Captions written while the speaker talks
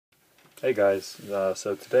Hey guys,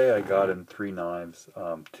 so today I got in three knives,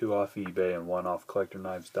 two off eBay and one off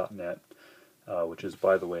collectorknives.net, which is,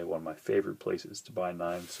 by the way, one of my favorite places to buy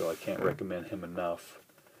knives, so I can't recommend him enough.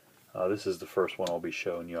 This is the first one I'll be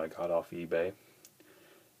showing you I got off eBay.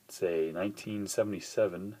 It's a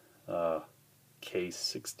 1977 case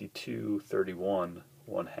 6231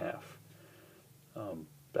 1/2.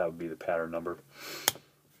 That would be the pattern number.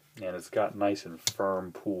 And it's got nice and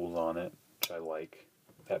firm pools on it, which I like.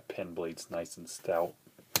 That pen blade's nice and stout.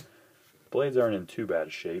 Blades aren't in too bad a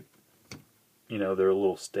shape. You know, they're a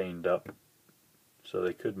little stained up, so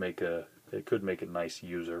they could make a nice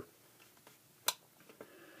user.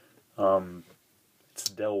 It's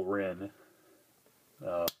Delrin,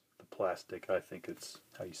 the plastic, I think it's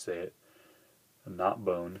how you say it, not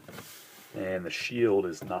bone, and the shield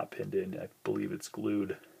is not pinned in. I believe it's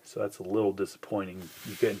glued, so that's a little disappointing.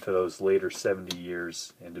 You get into those later 70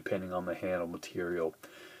 years, and depending on the handle material,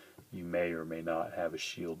 you may or may not have a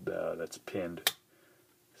shield that's pinned.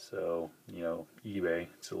 So, you know, eBay,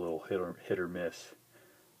 it's a little hit or miss.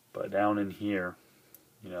 But down in here,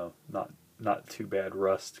 you know, not too bad.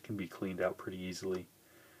 Rust can be cleaned out pretty easily.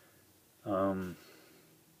 You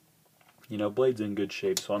know, blade's in good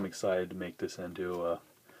shape, so I'm excited to make this into a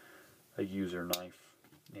user knife.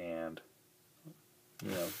 And,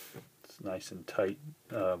 you know, it's nice and tight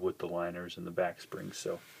with the liners and the back springs.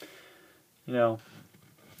 So, you know,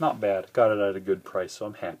 not bad. Got it at a good price, so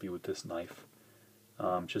I'm happy with this knife.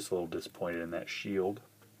 Just a little disappointed in that shield,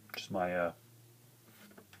 which is my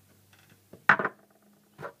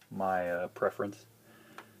preference.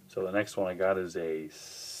 So the next one I got is a,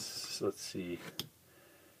 let's see,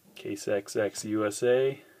 Case XX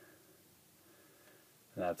USA.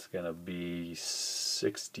 That's going to be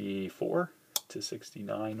 64 to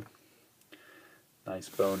 69. Nice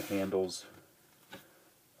bone handles.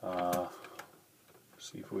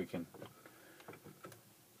 See if we can.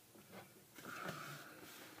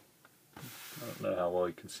 I don't know how well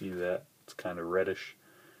you can see that. It's kind of reddish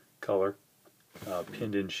color.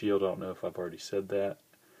 Pinned in shield. I don't know if I've already said that.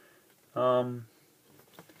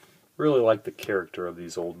 Really like the character of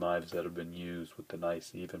these old knives that have been used with the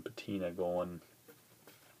nice even patina going.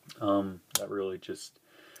 That really just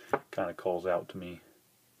kind of calls out to me.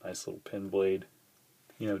 Nice little pin blade.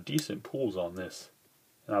 You know, decent pools on this.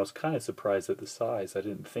 And I was kind of surprised at the size. I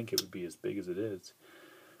didn't think it would be as big as it is.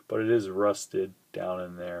 But it is rusted down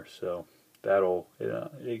in there, so that'll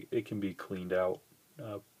it can be cleaned out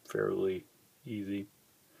fairly easy.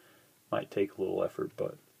 Might take a little effort,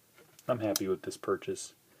 but I'm happy with this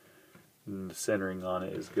purchase. And the centering on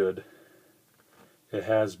it is good. It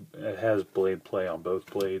has blade play on both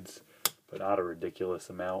blades, but not a ridiculous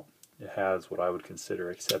amount. It has what I would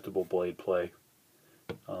consider acceptable blade play.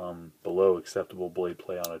 Below acceptable blade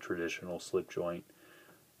play on a traditional slip joint.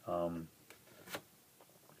 The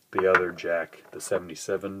other jack, the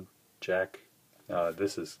 77 jack,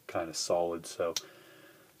 this is kind of solid, so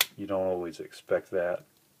you don't always expect that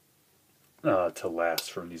to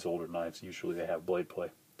last from these older knives. Usually they have blade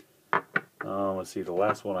play. Let's see, the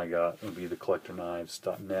last one I got would be the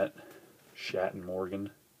collectorknives.net Schatt and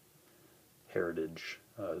Morgan Heritage.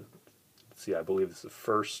 Let's see, I believe this is the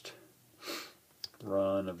first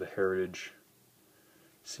run of the Heritage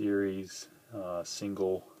series,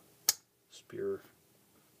 single spear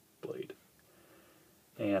blade.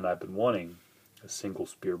 And I've been wanting a single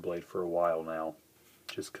spear blade for a while now,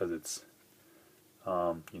 just because it's,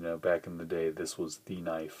 you know, back in the day, this was the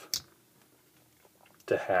knife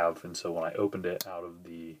to have, and so when I opened it out of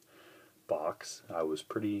the box, I was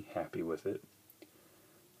pretty happy with it.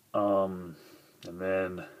 And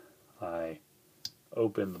then I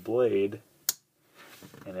opened the blade,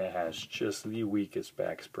 and it has just the weakest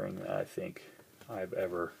back spring that I think I've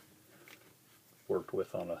ever worked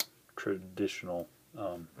with on a traditional,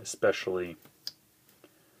 especially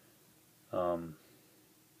from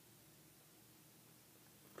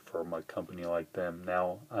a company like them.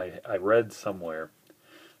 Now, I read somewhere,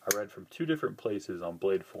 I read from two different places on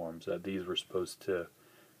blade forums that these were supposed to,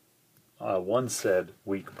 one said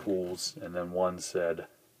weak pools, and then one said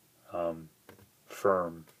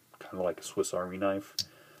firm, kind of like a Swiss Army knife.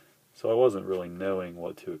 So I wasn't really knowing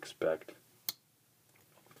what to expect.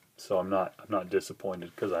 So I'm not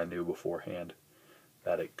disappointed, because I knew beforehand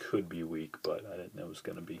that it could be weak, but I didn't know it was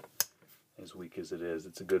going to be as weak as it is.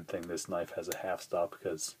 It's a good thing this knife has a half stop,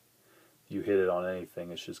 because if you hit it on anything,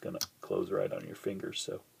 it's just going to close right on your fingers.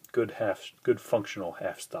 So good functional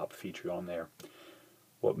half stop feature on there.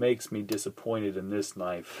 What makes me disappointed in this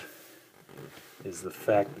knife is the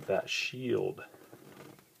fact that that shield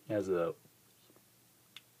has a,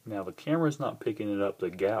 now the camera's not picking it up, the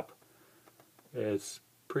gap is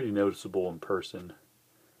pretty noticeable in person.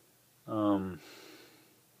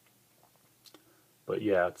 But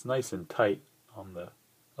yeah, it's nice and tight on the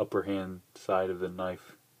upper hand side of the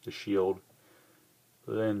knife, the shield.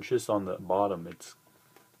 But then just on the bottom, it's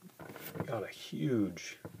got a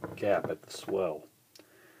huge gap at the swell.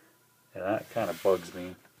 And that kind of bugs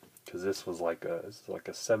me, because this was like a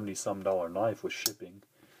 $70-some knife with shipping.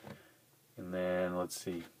 And then let's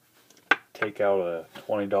see, take out a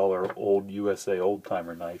 $20 old USA old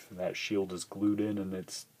timer knife, and that shield is glued in, and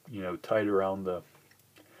it's, you know, tight around the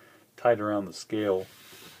scale.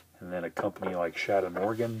 And then a company like Schatt and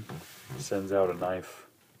Morgan sends out a knife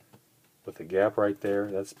with a gap right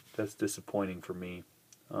there. That's disappointing for me.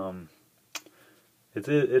 It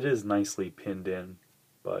is nicely pinned in,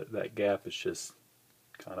 but that gap is just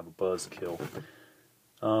kind of a buzzkill.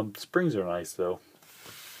 Springs are nice though,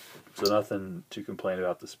 so nothing to complain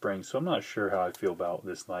about the springs. So I'm not sure how I feel about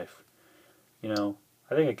this knife. You know,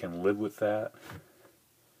 I think I can live with that.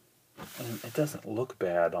 And it doesn't look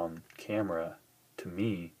bad on camera to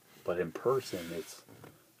me, but in person it's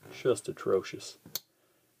just atrocious.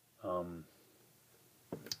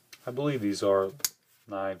 I believe these are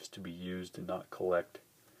knives to be used and not collect.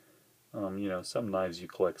 You know, some knives you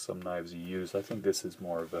collect, some knives you use. I think this is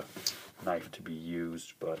more of a knife to be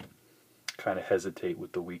used, but kind of hesitate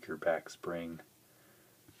with the weaker back spring.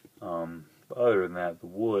 But other than that, the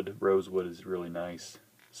wood, rosewood, is really nice.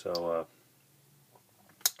 So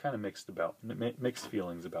kind of mixed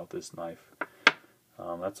feelings about this knife.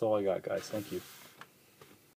 That's all I got, guys. Thank you.